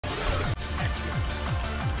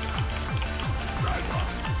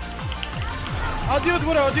I'll deal with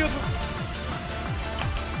Widow, I'll deal with Widow.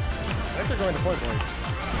 I think they're going to point blank.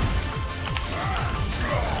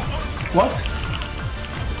 What?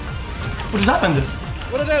 What just happened?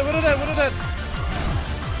 Widow dead, Widow dead, Widow dead.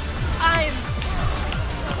 I'm...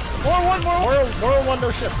 More one,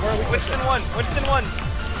 no shift. Winston one. Winston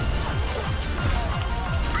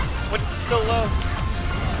still low.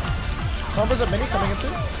 Numbers of mini coming in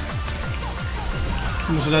too.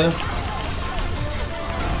 What's that?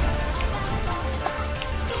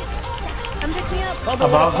 I'm picking up.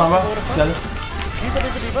 Above, Samba. Dead.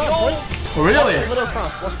 Really? There's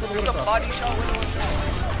a body shot window.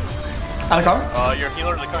 Out of car? Your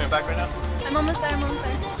healers are coming back right now. I'm almost there, I'm almost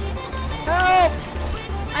there. Help!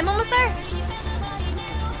 I'm almost there.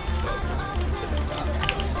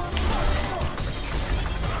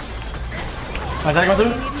 Is that going I through?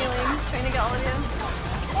 need healing. Trying to get all of you.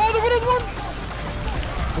 Oh, the Widow's one!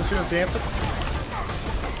 Luciano's dancing.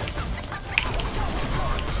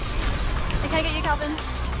 I can't get you, Calvin.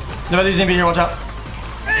 Nobody's in here, watch out.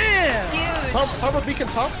 Man! Huge. Sombra beacon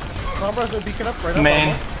top. Sombra's been beacon up right now.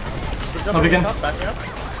 Main. No beacon. Backing up.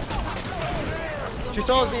 She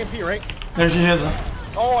still has EMP, right? There she is.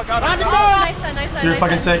 Oh, I got it. Oh, nice one, nice one. You're nice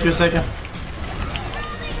fucking one. sick, you're sick.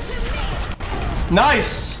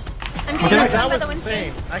 Nice! I'm Okay. getting That by was the Winston.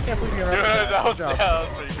 insane. I can't believe you're Dude, right. that was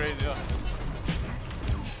pretty crazy.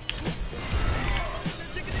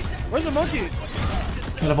 Where's the monkey? Is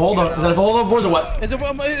that a hold up? Is that a hold up boys or what? Is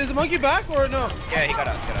the monkey back or no? Yeah, he got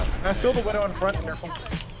out. I still the Widow in front. Careful.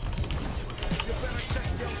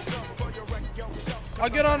 I'll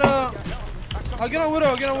get on Widow,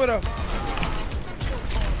 I'll get on Widow.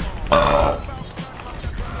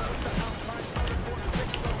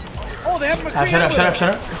 Oh, they have McCree. Shut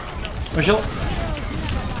up. Rachel.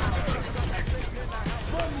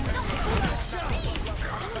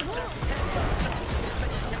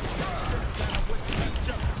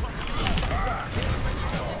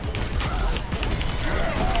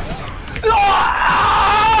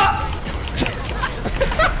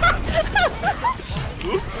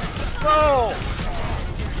 No!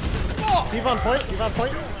 Steve on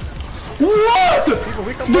point. What? Dude,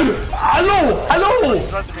 hello!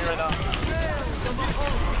 Runs to me right now.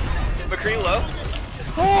 McCree low.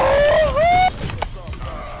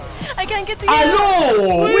 I can't get the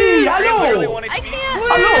Hello! Oui, hello! I can't.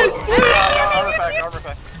 Hello! Armor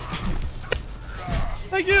pack.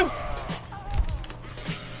 Thank you.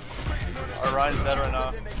 Our Ryan's dead right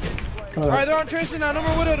now. Alright, they're on Tracer now. No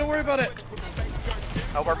more Widow, don't worry about it.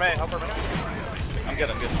 Help our man. I'm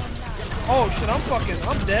good. Oh shit, I'm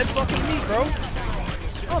dead fucking me, bro.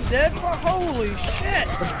 I'm dead for holy shit.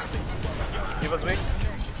 Give us me.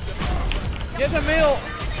 Get the mail.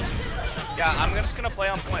 Yeah, I'm just gonna play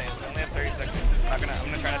on point. We only have 30 seconds. I'm gonna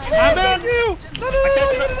try not to. I'm in you. No.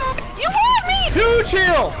 You want me? Huge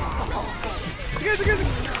heal.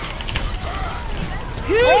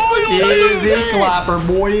 Easy clapper,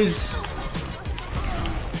 boys.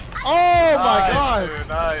 Oh my god. Dude,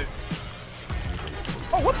 nice.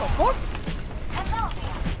 Oh, what the fuck?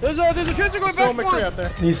 There's a Tracer going back Still McCree one. out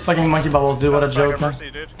there. These fucking monkey bubbles, dude. What a joke, man. Mercy,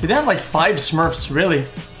 dude. Dude, they have like 5 Smurfs, really?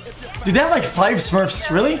 Dude, they have like 5 Smurfs,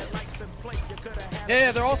 really?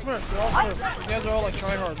 Yeah, they're all Smurfs. You guys are all like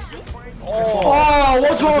tryhards. Oh,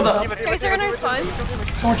 what's wrong with that? Tracer gonna respond.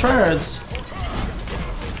 More tryhards.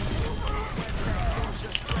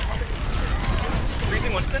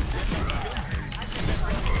 Freezing Winston.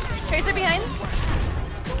 Tracer behind.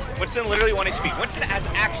 Winston literally 1 HP. Winston has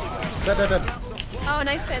actually. Dead. Oh,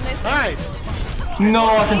 nice pin, nice pin. Nice. No,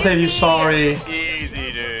 I can save you, sorry.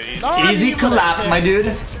 Easy, dude. Easy clap, my dude.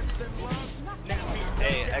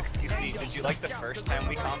 Hey, xQc, did you like the first time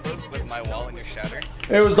we comboed with my wall and your shatter?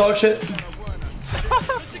 It was dog shit.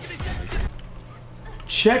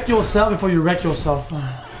 Check yourself before you wreck yourself.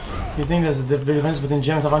 You think there's a big difference between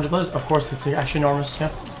gym and 500 players? Of course, it's actually enormous,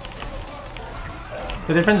 yeah.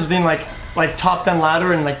 The difference between like top 10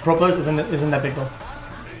 ladder and like pro players isn't that big though.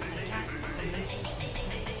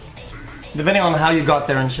 Depending on how you got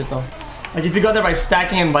there and shit though. Like if you got there by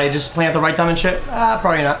stacking and by just playing at the right time and shit,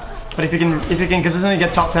 probably not. But if you can consistently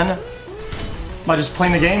get top 10 by just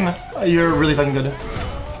playing the game, you're really fucking good.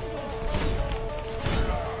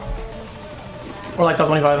 Or like top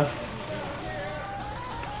 25.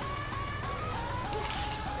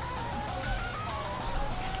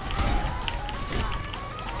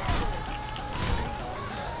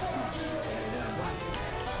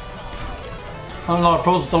 I don't know,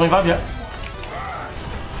 pros 25 yet.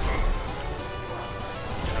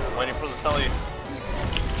 Waiting for the telly.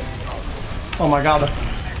 Oh my god.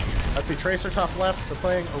 Let's see, Tracer top left. They're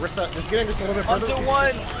playing Orisa. Just getting just a little bit further. Onto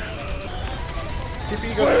one.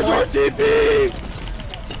 TP goes Where's our TP?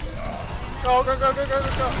 Go, go, go, go, go, go,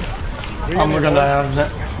 go. We're gonna die 100%.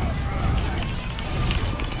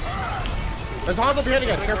 There's Hanzo behind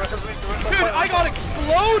again. Dude, I got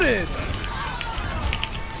exploded!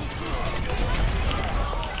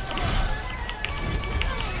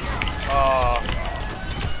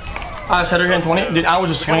 Shatter here in 20. Dude, I was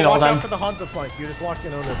just swinging all the Watch time. out for the Hanzo flank. You just walked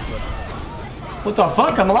in on it. What the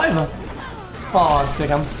fuck? I'm alive. Oh, let's pick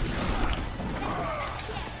him.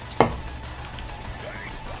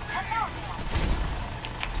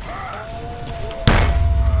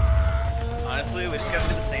 Honestly, we just gotta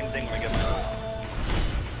do the same thing when we get my ult.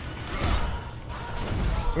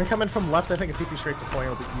 When we come in from left, I think a TP straight to point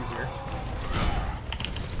will be easier.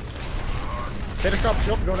 They just drop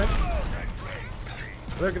shield, going in.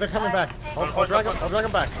 They're coming back. I'll drag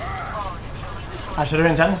them back. I should have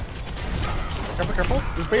been 10. Careful, careful.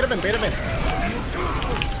 Just bait him in, bait him in.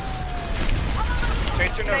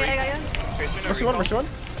 Tracer no Yeah. Tracer no Mercy one, recall. mercy one.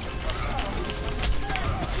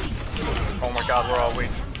 Oh my god, we're all weak.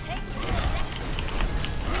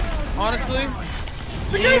 Honestly,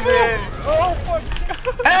 Oh fuck.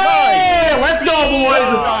 Hey, let's go, boys.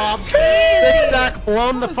 Big stack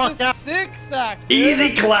blown the fuck it's a out. 6-stack. dude.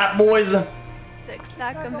 Easy clap, boys. 6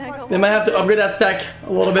 stack them back. They might have to upgrade that stack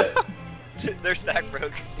a little bit. Their stack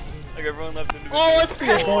broke. Like everyone left into Oh, let's see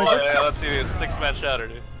it, boys. Let's see it. let's see it. 6-man shatter,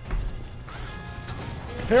 dude.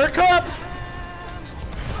 Here it comes.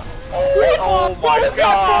 Oh my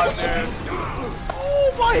god, dude.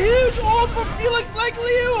 Oh, my huge ult for Felix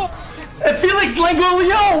Leglio! Felix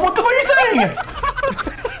Langolio, what the fuck are you saying?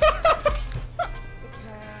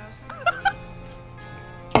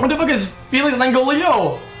 What the fuck is Felix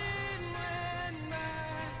Langolio?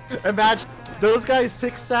 Imagine those guys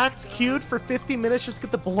 6 stacked, queued for 50 minutes, just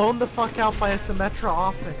get the blown the fuck out by a Symmetra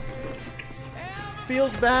offing.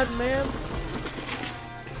 Feels bad, man.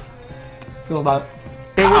 Feel about it.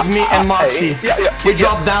 It was me and Moxie. We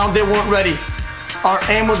dropped down, they weren't ready. Our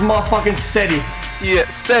aim was motherfucking steady. Yeah,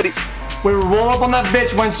 steady. We roll up on that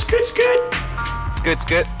bitch, went scoot scoot. Scoot,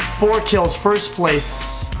 scoot. 4 kills, first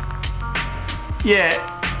place. Yeah.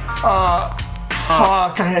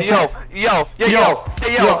 Fuck. Yo.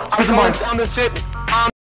 Spit some I'm going bars. down this shit.